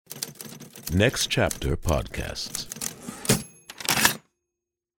Next Chapter Podcasts.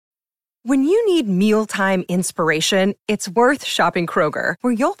 When you need mealtime inspiration, it's worth shopping Kroger,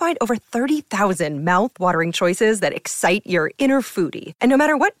 where you'll find over 30,000 mouth-watering choices that excite your inner foodie. And no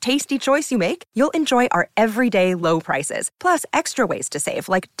matter what tasty choice you make, you'll enjoy our everyday low prices, plus extra ways to save,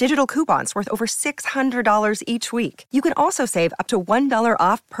 like digital coupons worth over $600 each week. You can also save up to $1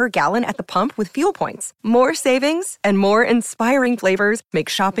 off per gallon at the pump with fuel points. More savings and more inspiring flavors make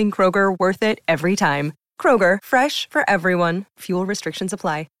shopping Kroger worth it every time. Kroger, fresh for everyone. Fuel restrictions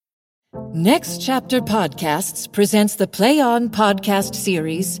apply. Next Chapter Podcasts presents the Play On podcast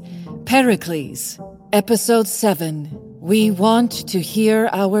series, Pericles, Episode 7, We Want to Hear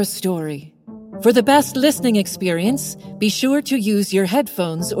Our Story. For the best listening experience, be sure to use your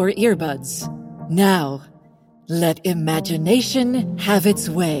headphones or earbuds. Now, let imagination have its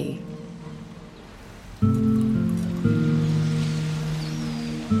way.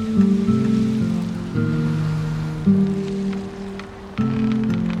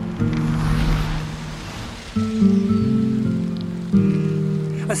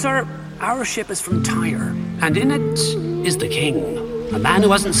 Sir, our ship is from Tyre, and in it is the king, a man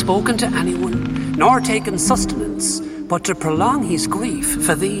who hasn't spoken to anyone, nor taken sustenance, but to prolong his grief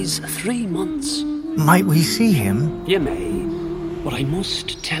for these 3 months. Might we see him? You may, but I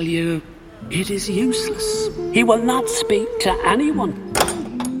must tell you, it is useless. He will not speak to anyone.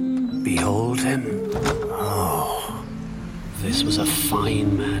 Behold him. Oh. This was a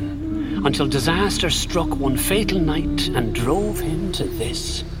fine man, until disaster struck one fatal night and drove him to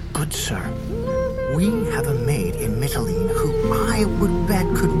this. Good sir, we have a maid in Mytilene who I would bet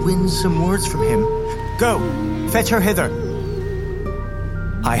could win some words from him. Go, fetch her hither.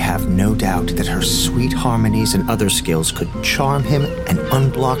 I have no doubt that her sweet harmonies and other skills could charm him and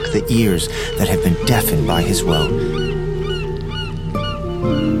unblock the ears that have been deafened by his woe.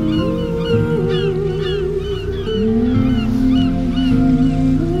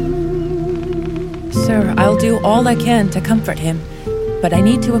 Sir, I'll do all I can to comfort him, but I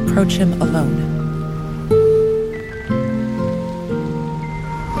need to approach him alone.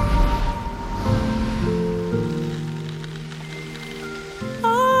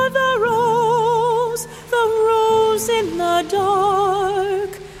 Ah, the rose in the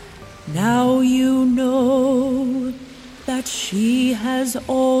dark. Now you know that she has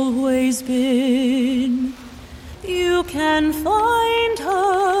always been. You can find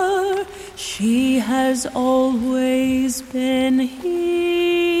her. She has always been here.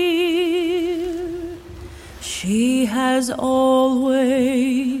 She has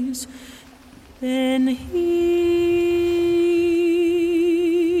always been here.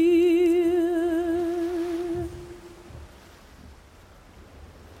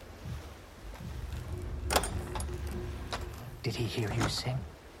 Did he hear you sing?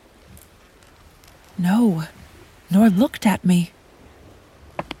 No, nor looked at me.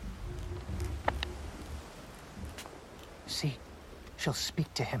 See, she'll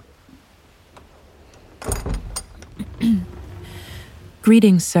speak to him.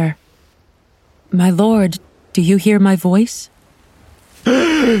 Greetings, sir. My lord, do you hear my voice?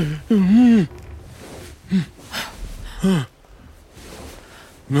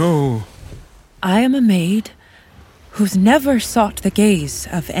 No. I am a maid who's never sought the gaze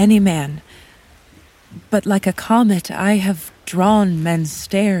of any man, but like a comet I have drawn men's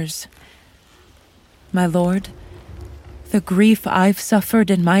stares. My lord, the grief I've suffered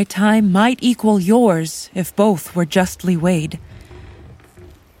in my time might equal yours if both were justly weighed.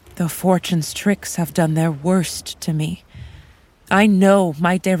 Though fortune's tricks have done their worst to me, I know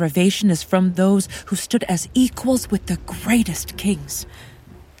my derivation is from those who stood as equals with the greatest kings.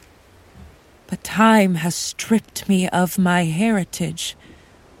 But time has stripped me of my heritage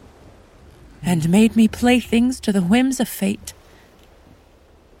and made me playthings to the whims of fate.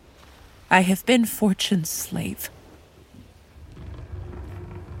 I have been fortune's slave.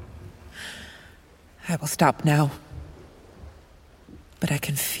 I will stop now. But I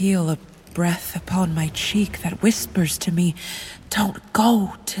can feel a breath upon my cheek that whispers to me, "Don't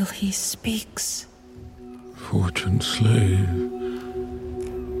go till he speaks." Fortune slave.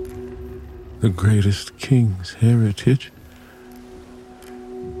 The greatest king's heritage.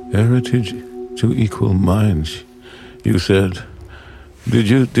 Heritage to equal minds, you said.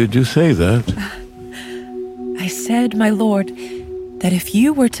 Did you say that? I said, my lord, that if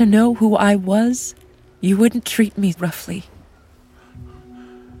you were to know who I was, you wouldn't treat me roughly.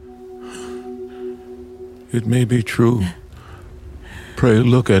 It may be true. Pray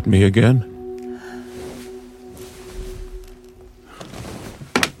look at me again.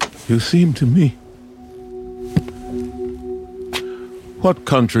 You seem to me. What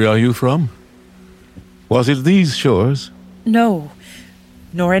country are you from? Was it these shores? No,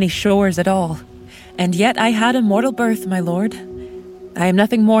 nor any shores at all. And yet I had a mortal birth, my lord. I am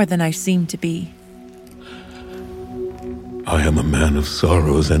nothing more than I seem to be. I am a man of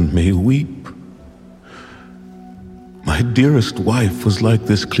sorrows and may weep. My dearest wife was like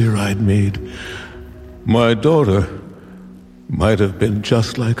this clear-eyed maid. My daughter might have been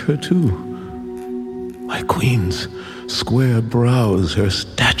just like her too. My queen's square brows, her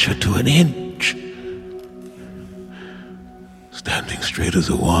stature to an inch. Standing straight as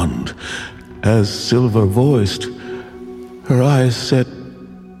a wand, as silver-voiced, her eyes set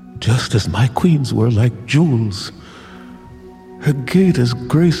just as my queen's were, like jewels. Her gait as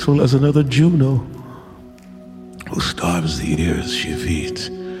graceful as another Juno, who starves the ears she feeds.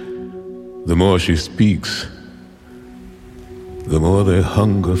 The more she speaks, the more they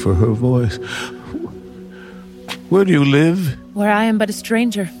hunger for her voice. Where do you live? Where I am but a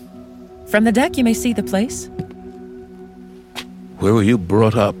stranger. From the deck you may see the place. Where were you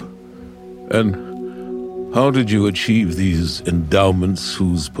brought up? And how did you achieve these endowments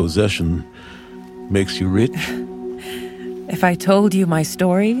whose possession makes you rich? If I told you my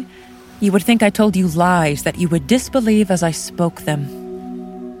story, you would think I told you lies that you would disbelieve as I spoke them.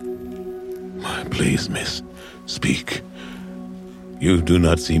 Please, miss, speak. You do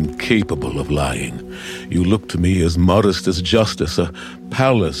not seem capable of lying. You look to me as modest as justice, a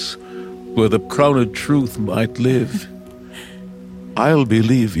palace where the crowned truth might live. I'll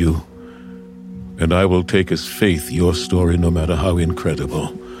believe you, and I will take as faith your story, no matter how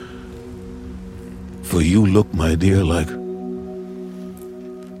incredible. For you look, my dear, like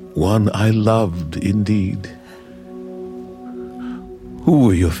one I loved indeed. Who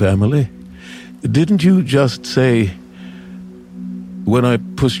were your family? Didn't you just say, when I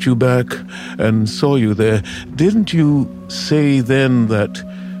pushed you back and saw you there, didn't you say then that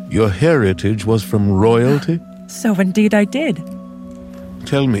your heritage was from royalty? So indeed I did.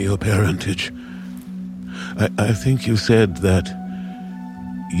 Tell me your parentage. I think you said that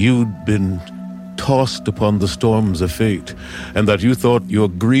you'd been tossed upon the storms of fate, and that you thought your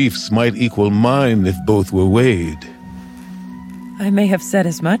griefs might equal mine if both were weighed. I may have said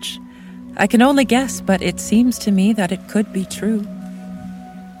as much. I can only guess, but it seems to me that it could be true.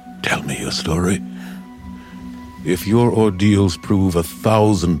 Tell me your story. If your ordeals prove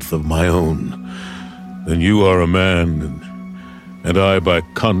 1,000th of my own, then you are a man, and I, by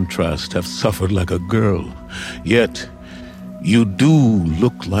contrast, have suffered like a girl. Yet, you do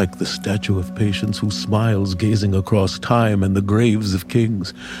look like the statue of Patience who smiles gazing across time and the graves of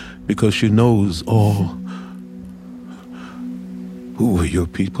kings, because she knows all. Who were your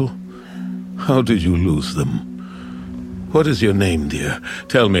people? How did you lose them? What is your name, dear?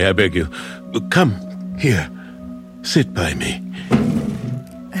 Tell me, I beg you. Come, here. Sit by me.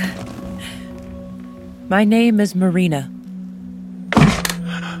 My name is Marina.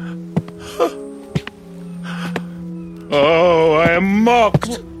 Oh, I am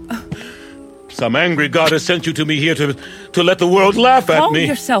mocked. Some angry god has sent you to me here to let the world laugh at Calm me. Calm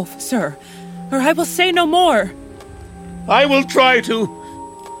yourself, sir, or I will say no more. I will try to.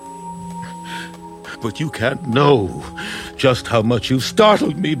 But you can't know just how much you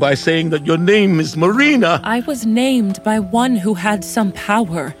startled me by saying that your name is Marina. I was named by one who had some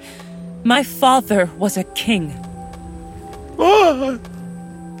power. My father was a king. Oh.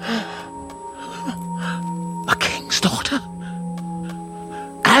 A king's daughter?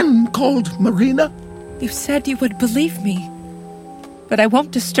 And called Marina? You said you would believe me. But I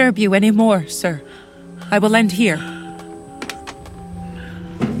won't disturb you anymore, sir. I will end here.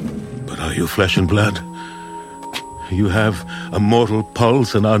 But are you flesh and blood? You have a mortal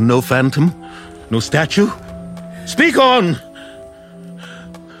pulse and are no phantom? No statue? Speak on!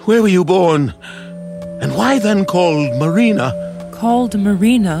 Where were you born? And why then called Marina? Called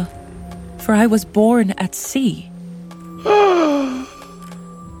Marina, for I was born at sea.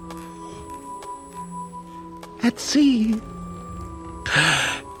 At sea?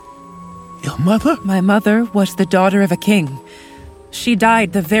 Your mother? My mother was the daughter of a king. She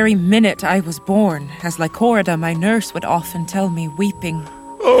died the very minute I was born, as Lycorida, my nurse, would often tell me, weeping.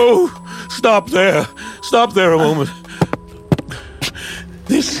 Oh, stop there. Stop there a moment.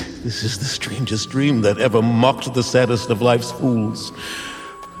 This is the strangest dream that ever mocked the saddest of life's fools.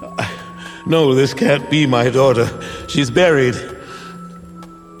 No, this can't be my daughter. She's buried.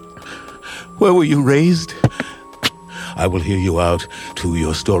 Where were you raised? I will hear you out to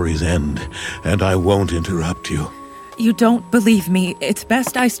your story's end, and I won't interrupt you. You don't believe me. It's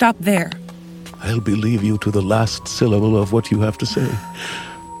best I stop there. I'll believe you to the last syllable of what you have to say.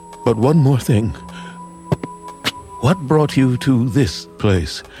 But one more thing. What brought you to this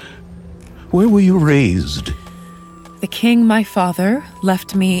place? Where were you raised? The king, my father,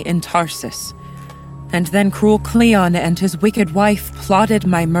 left me in Tarsus. And then cruel Cleon and his wicked wife plotted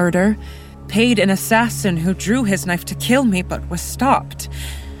my murder, paid an assassin who drew his knife to kill me but was stopped.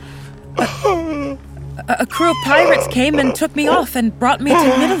 A crew of pirates came and took me off and brought me to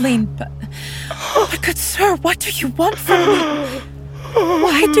Mytilene, but good sir, what do you want from me?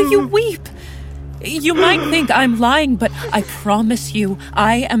 Why do you weep? You might think I'm lying, but I promise you,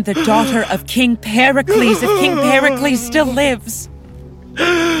 I am the daughter of King Pericles, if King Pericles still lives.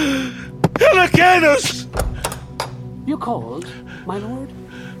 Helicanus! You called, my lord?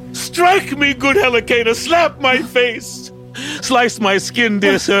 Strike me, good Helicanus! Slap my face! Slice my skin,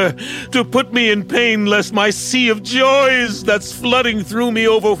 dear sir, to put me in pain, lest my sea of joys that's flooding through me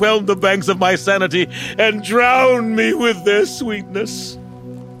overwhelm the banks of my sanity and drown me with their sweetness.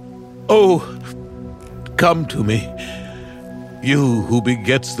 Oh, come to me, you who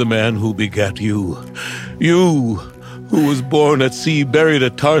begets the man who begat you, you who was born at sea, buried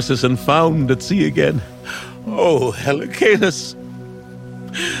at Tarsus, and found at sea again. Oh, Helicanus,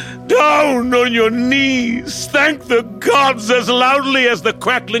 down on your knees, thank the gods as loudly as the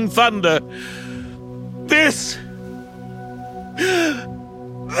crackling thunder. This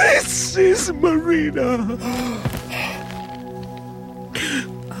is Marina.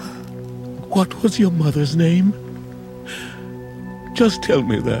 What was your mother's name? Just tell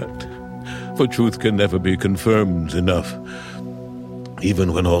me that, for truth can never be confirmed enough,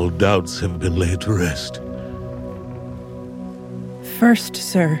 even when all doubts have been laid to rest. First,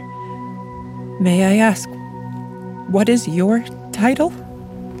 sir, may I ask, what is your title?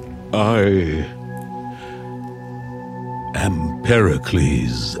 I am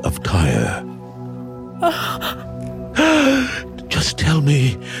Pericles of Tyre. Just tell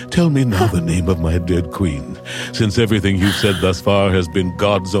me now the name of my dead queen, since everything you've said thus far has been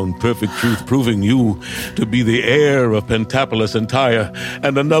God's own perfect truth, proving you to be the heir of Pentapolis and Tyre,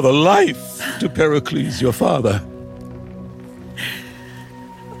 and another life to Pericles, your father.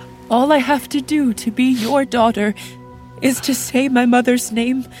 All I have to do to be your daughter is to say my mother's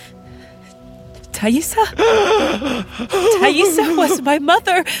name. Thaisa? Thaisa was my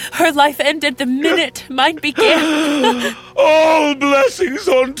mother. Her life ended the minute mine began. All blessings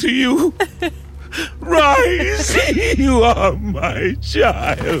unto you. Rise, you are my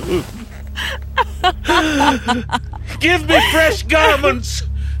child. Give me fresh garments.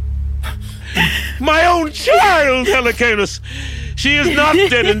 My own child, Helicanus. She is not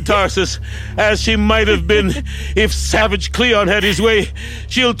dead in Tarsus, as she might have been if savage Cleon had his way.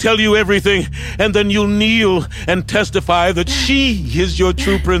 She'll tell you everything, and then you'll kneel and testify that she is your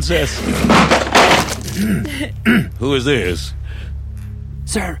true princess. Who is this?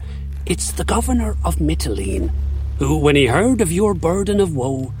 Sir, it's the governor of Mytilene, who, when he heard of your burden of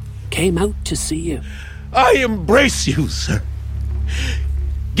woe, came out to see you. I embrace you, sir.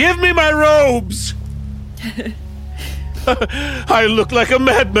 Give me my robes. I look like a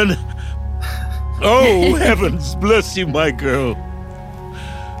madman. Oh, heavens, bless you, my girl.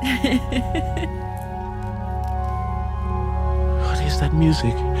 What is that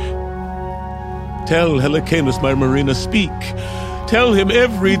music? Tell Helicanus, my Marina, speak. Tell him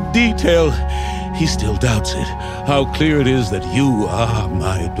every detail. He still doubts it, how clear it is that you are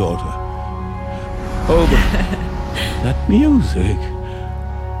my daughter. Oh, but that music.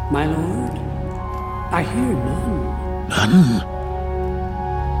 My lord, I hear none. None?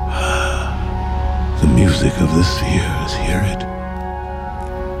 The music of the spheres, hear it.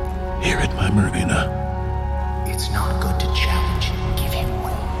 Hear it, my Marina. It's not good to challenge him, give him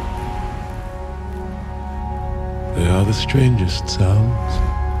way. They are the strangest sounds.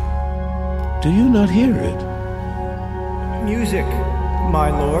 Do you not hear it? Music, my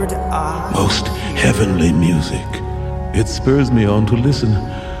lord, Most heavenly music. It spurs me on to listen,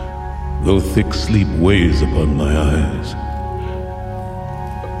 though thick sleep weighs upon my eyes.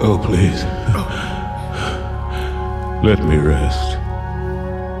 Oh, please. Let me rest.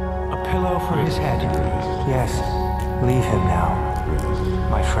 A pillow for his head. Yes, leave him now.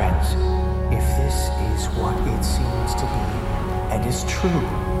 My friends, if this is what it seems to be, and is true,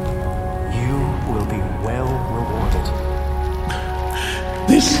 you will be well rewarded.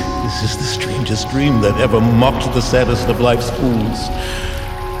 This is the strangest dream that ever mocked the saddest of life's fools.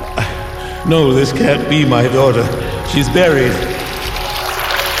 No, this can't be my daughter. She's buried.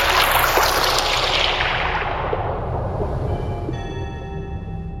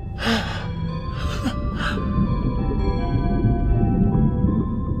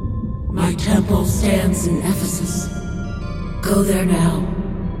 My temple stands in Ephesus. Go there now,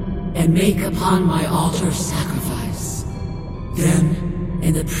 and make upon my altar sacrifice. Then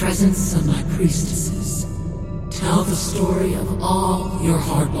in the presence of my priestesses, tell the story of all your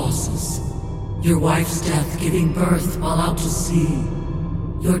hard losses. Your wife's death giving birth while out to sea.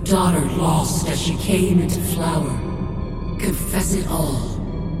 Your daughter lost as she came into flower. Confess it all,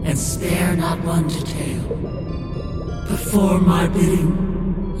 and spare not one detail. Perform my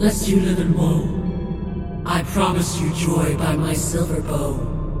bidding, lest you live in woe. I promise you joy by my silver bow.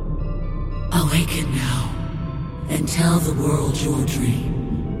 Awaken now, and tell the world your dream.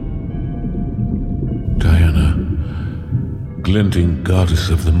 Diana, glinting goddess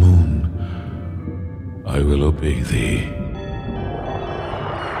of the moon, I will obey thee.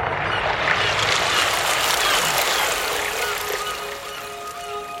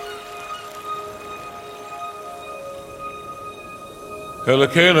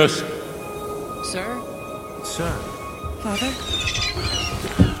 Helicanus! Sir? Sir. Father?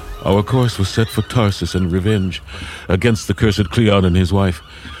 Our course was set for Tarsus and revenge against the cursed Cleon and his wife.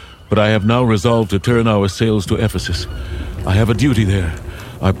 But I have now resolved to turn our sails to Ephesus. I have a duty there.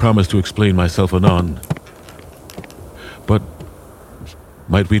 I promise to explain myself anon. But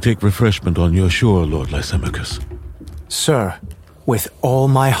might we take refreshment on your shore, Lord Lysimachus? Sir, with all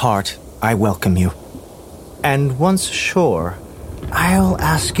my heart, I welcome you. And once ashore, I'll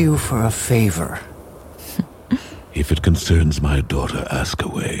ask you for a favor. If it concerns my daughter, ask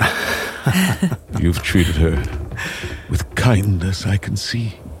away. You've treated her with kindness, I can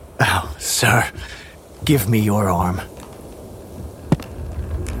see. Oh, sir, give me your arm.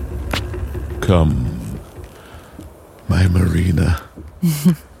 Come, my Marina.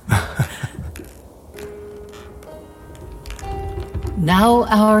 Now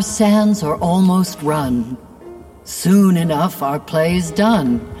our sands are almost run. Soon enough our play's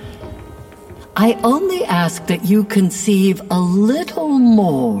done. I only ask that you conceive a little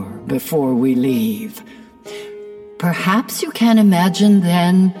more before we leave. Perhaps you can imagine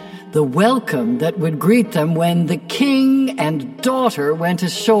then the welcome that would greet them when the king and daughter went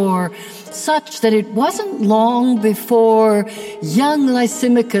ashore, such that it wasn't long before young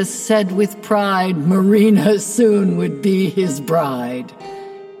Lysimachus said with pride, Marina soon would be his bride.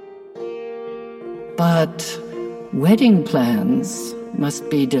 But wedding plans must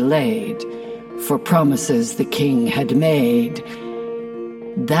be delayed, for promises the king had made.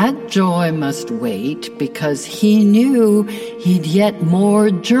 That joy must wait, because he knew he'd yet more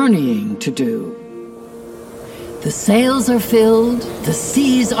journeying to do. The sails are filled, the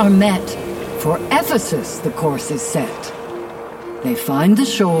seas are met, for Ephesus the course is set. They find the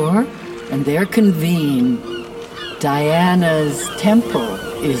shore, and there convene. Diana's temple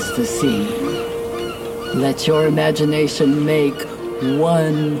is the scene. Let your imagination make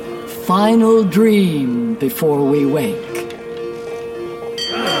one final dream before we wake.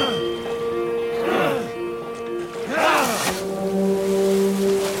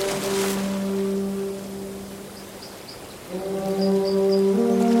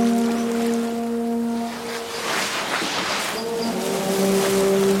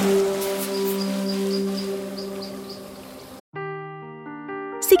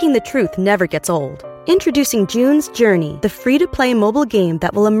 Seeking the truth never gets old. Introducing June's Journey, the free-to-play mobile game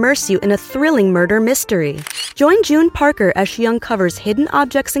that will immerse you in a thrilling murder mystery. Join June Parker as she uncovers hidden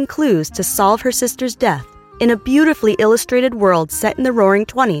objects and clues to solve her sister's death in a beautifully illustrated world set in the Roaring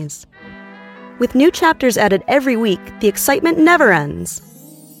 '20s. With new chapters added every week, the excitement never ends.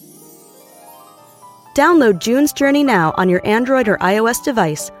 Download June's Journey now on your Android or iOS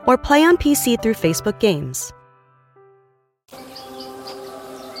device, or play on PC through Facebook Games.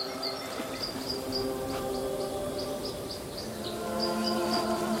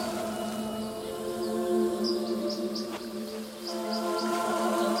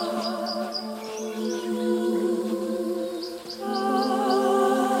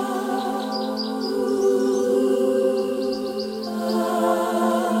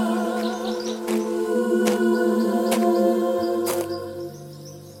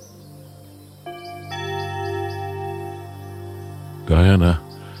 Diana,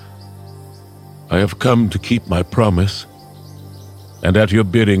 I have come to keep my promise, and at your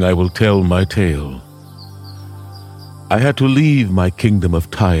bidding I will tell my tale. I had to leave my kingdom of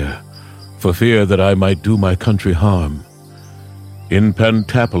Tyre, for fear that I might do my country harm. In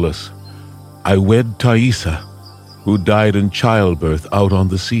Pentapolis, I wed Thaisa, who died in childbirth out on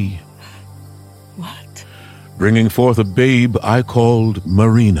the sea. What? Bringing forth a babe I called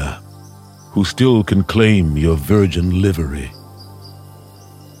Marina, who still can claim your virgin livery.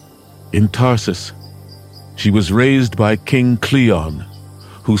 In Tarsus, she was raised by King Cleon,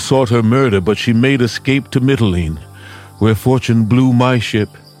 who sought her murder, but she made escape to Mytilene, where fortune blew my ship.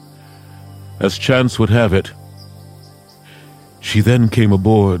 As chance would have it, She then came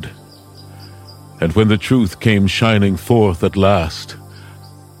aboard, and when the truth came shining forth at last,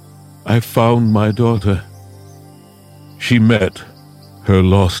 I found my daughter. She met her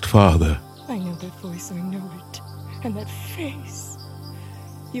lost father. I know that voice, I know it. And that face.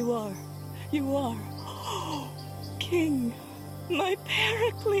 You are. King, my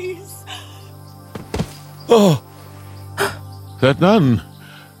Pericles. Oh! That nun!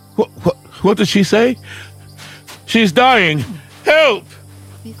 What does she say? She's dying! Help!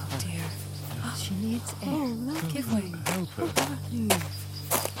 Oh, dear. She needs air. Give way.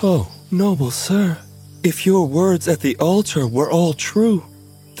 Oh, noble sir, if your words at the altar were all true,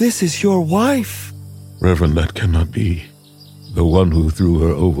 this is your wife. Reverend, that cannot be. The one who threw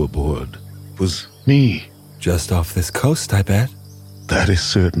her overboard was me. Just off this coast, I bet. That is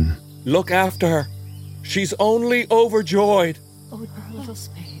certain. Look after her. She's only overjoyed. Oh, a little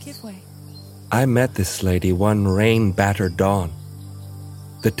space. Give way. I met this lady one rain-battered dawn.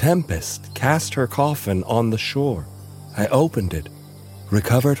 The tempest cast her coffin on the shore. I opened it,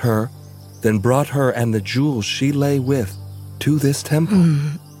 recovered her, then brought her and the jewels she lay with to this temple.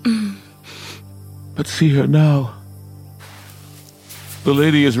 But see her now. The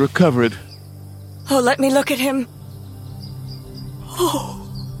lady is recovered. Oh, let me look at him. Oh,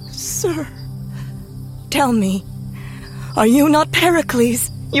 sir. Tell me, are you not Pericles?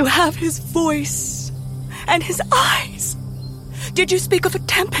 You have his voice and his eyes. Did you speak of a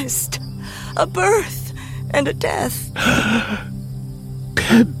tempest, a birth, and a death?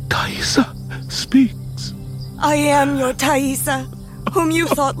 Can Thaisa speaks? I am your Thaisa, whom you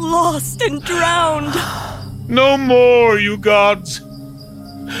thought lost and drowned. No more, you gods!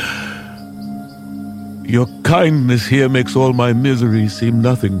 Your kindness here makes all my misery seem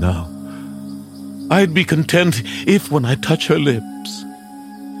nothing now. I'd be content if, when I touch her lips,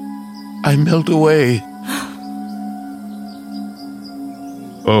 I melt away.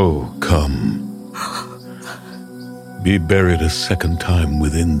 Oh, come. Be buried a second time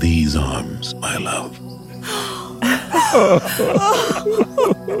within these arms, my love.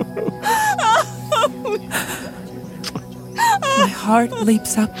 My heart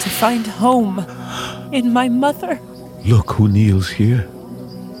leaps up to find home in my mother. Look who kneels here.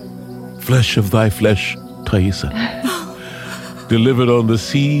 Flesh of thy flesh, Thaisa. Delivered on the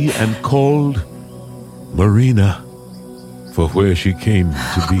sea and called Marina, for where she came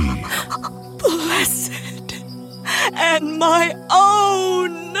to be. Blessed and my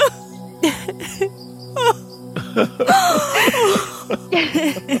own.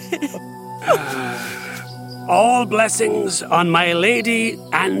 All blessings on my lady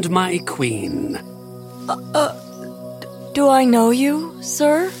and my queen. Do I know you,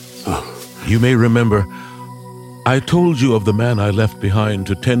 sir? You may remember, I told you of the man I left behind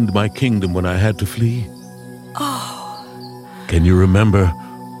to tend my kingdom when I had to flee. Can you remember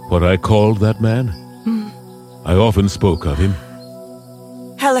what I called that man? I often spoke of him.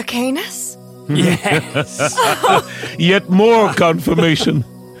 Helicanus? Yes. Yet more confirmation.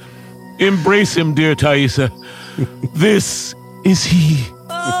 Embrace him, dear Thaisa. This is he.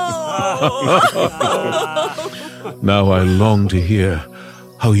 Now I long to hear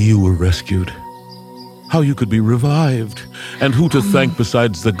how you were rescued, how you could be revived, and who to thank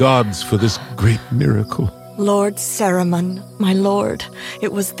besides the gods for this great miracle. Lord Saruman, my lord,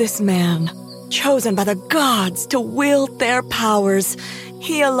 it was this man, chosen by the gods to wield their powers.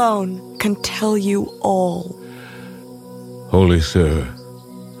 He alone can tell you all. Holy sir,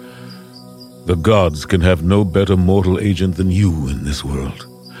 the gods can have no better mortal agent than you in this world.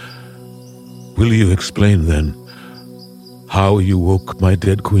 Will you explain, then, how you woke my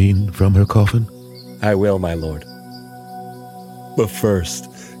dead queen from her coffin? I will, my lord. But first,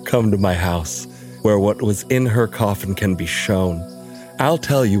 come to my house, where what was in her coffin can be shown. I'll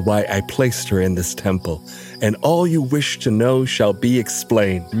tell you why I placed her in this temple, and all you wish to know shall be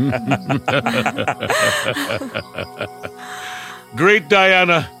explained. Great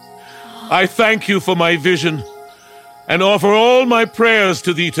Diana, I thank you for my vision, and offer all my prayers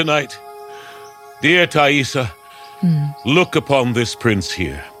to thee tonight. Dear Thaisa, look upon this prince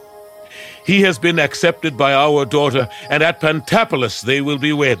here. He has been accepted by our daughter, and at Pentapolis they will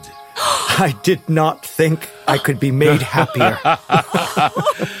be wed. I did not think I could be made happier.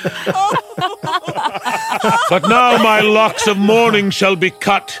 But now my locks of mourning shall be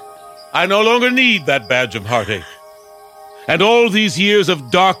cut. I no longer need that badge of heartache. And all these years of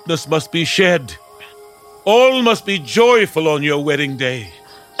darkness must be shed. All must be joyful on your wedding day.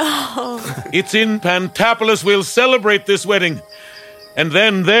 It's in Pentapolis we'll celebrate this wedding, and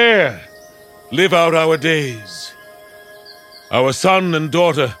then there live out our days. Our son and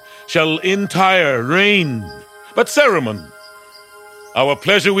daughter shall in Tyre reign, but Saruman, Our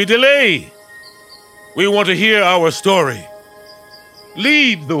pleasure we delay. We want to hear our story.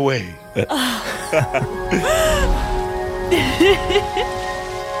 Lead the way.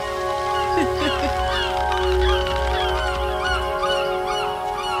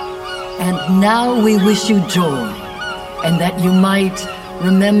 And now we wish you joy, and that you might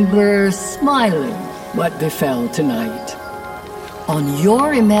remember smiling what befell tonight. On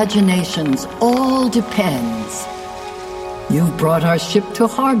your imaginations all depends. You've brought our ship to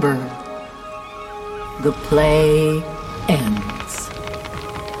harbor. The play ends.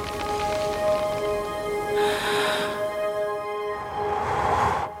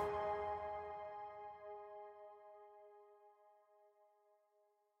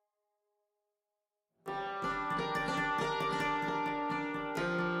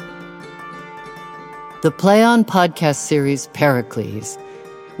 The Play On podcast series Pericles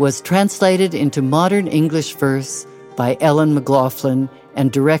was translated into modern English verse by Ellen McLaughlin and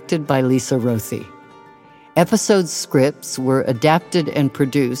directed by Lisa Rothy. Episode scripts were adapted and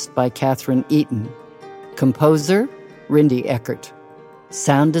produced by Catherine Eaton. Composer, Rindy Eckert.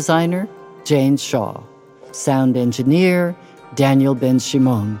 Sound designer, Jane Shaw. Sound engineer, Daniel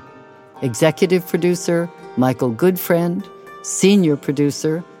Ben-Shimon. Executive producer, Michael Goodfriend. Senior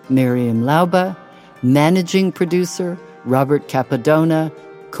producer, Miriam Lauba. Managing producer, Robert Capadona.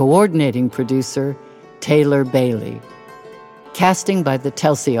 Coordinating producer, Taylor Bailey. Casting by the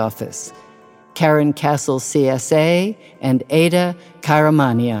Telsey office, Karen Castle CSA and Ada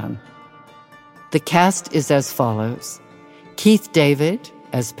Kairamanian. The cast is as follows: Keith David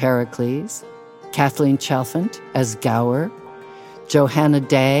as Pericles, Kathleen Chalfant as Gower, Johanna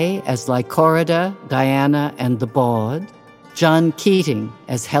Day as Lycorida, Diana, and the Bawd, John Keating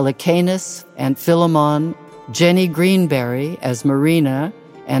as Helicanus and Philemon, Jenny Greenberry as Marina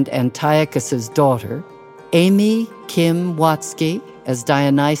and Antiochus's daughter, Amy Kim Watsky as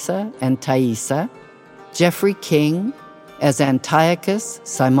Dionysa and Thaisa, Jeffrey King as Antiochus,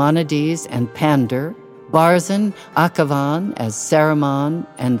 Simonides, and Pander, Barzan Akavan as Saramon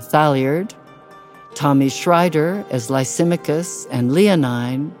and Thaliard, Tommy Schreider as Lysimachus and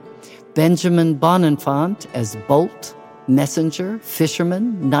Leonine, Benjamin Bonenfant as Bolt, messenger,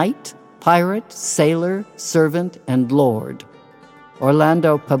 fisherman, knight, pirate, sailor, servant, and lord,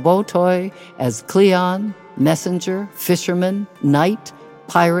 Orlando Pabotoi as Cleon, messenger, fisherman, knight,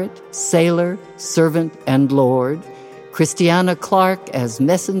 pirate, sailor, servant, and lord, Christiana Clark as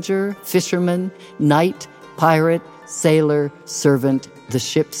messenger, fisherman, knight, pirate, sailor, servant, the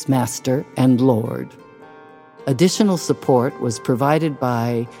ship's master, and lord. Additional support was provided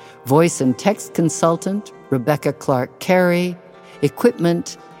by voice and text consultant Rebecca Clark Carey,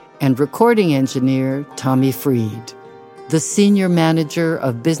 equipment and recording engineer Tommy Freed. The Senior Manager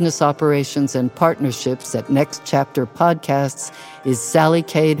of Business Operations and Partnerships at Next Chapter Podcasts is Sally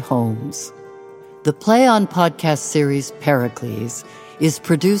Cade Holmes. The Play On podcast series Pericles is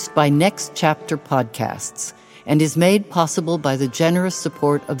produced by Next Chapter Podcasts and is made possible by the generous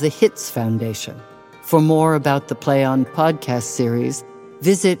support of the HITS Foundation. For more about the Play On podcast series,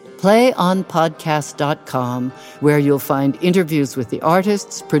 visit playonpodcast.com, where you'll find interviews with the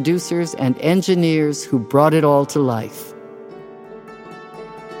artists, producers, and engineers who brought it all to life.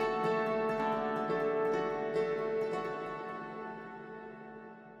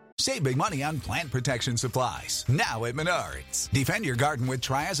 Save big money on plant protection supplies, now at Menards. Defend your garden with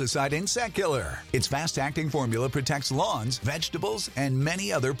Triazicide Insect Killer. Its fast-acting formula protects lawns, vegetables, and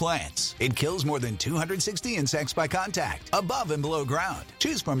many other plants. It kills more than 260 insects by contact, above and below ground.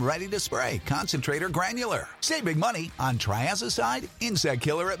 Choose from ready to spray, concentrate, or granular. Save big money on Triazicide Insect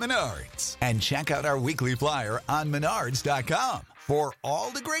Killer at Menards. And check out our weekly flyer on Menards.com for all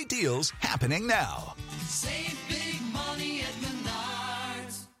the great deals happening now. Save big money at Menards.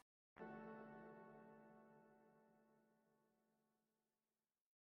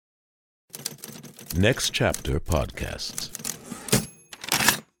 Next Chapter Podcasts.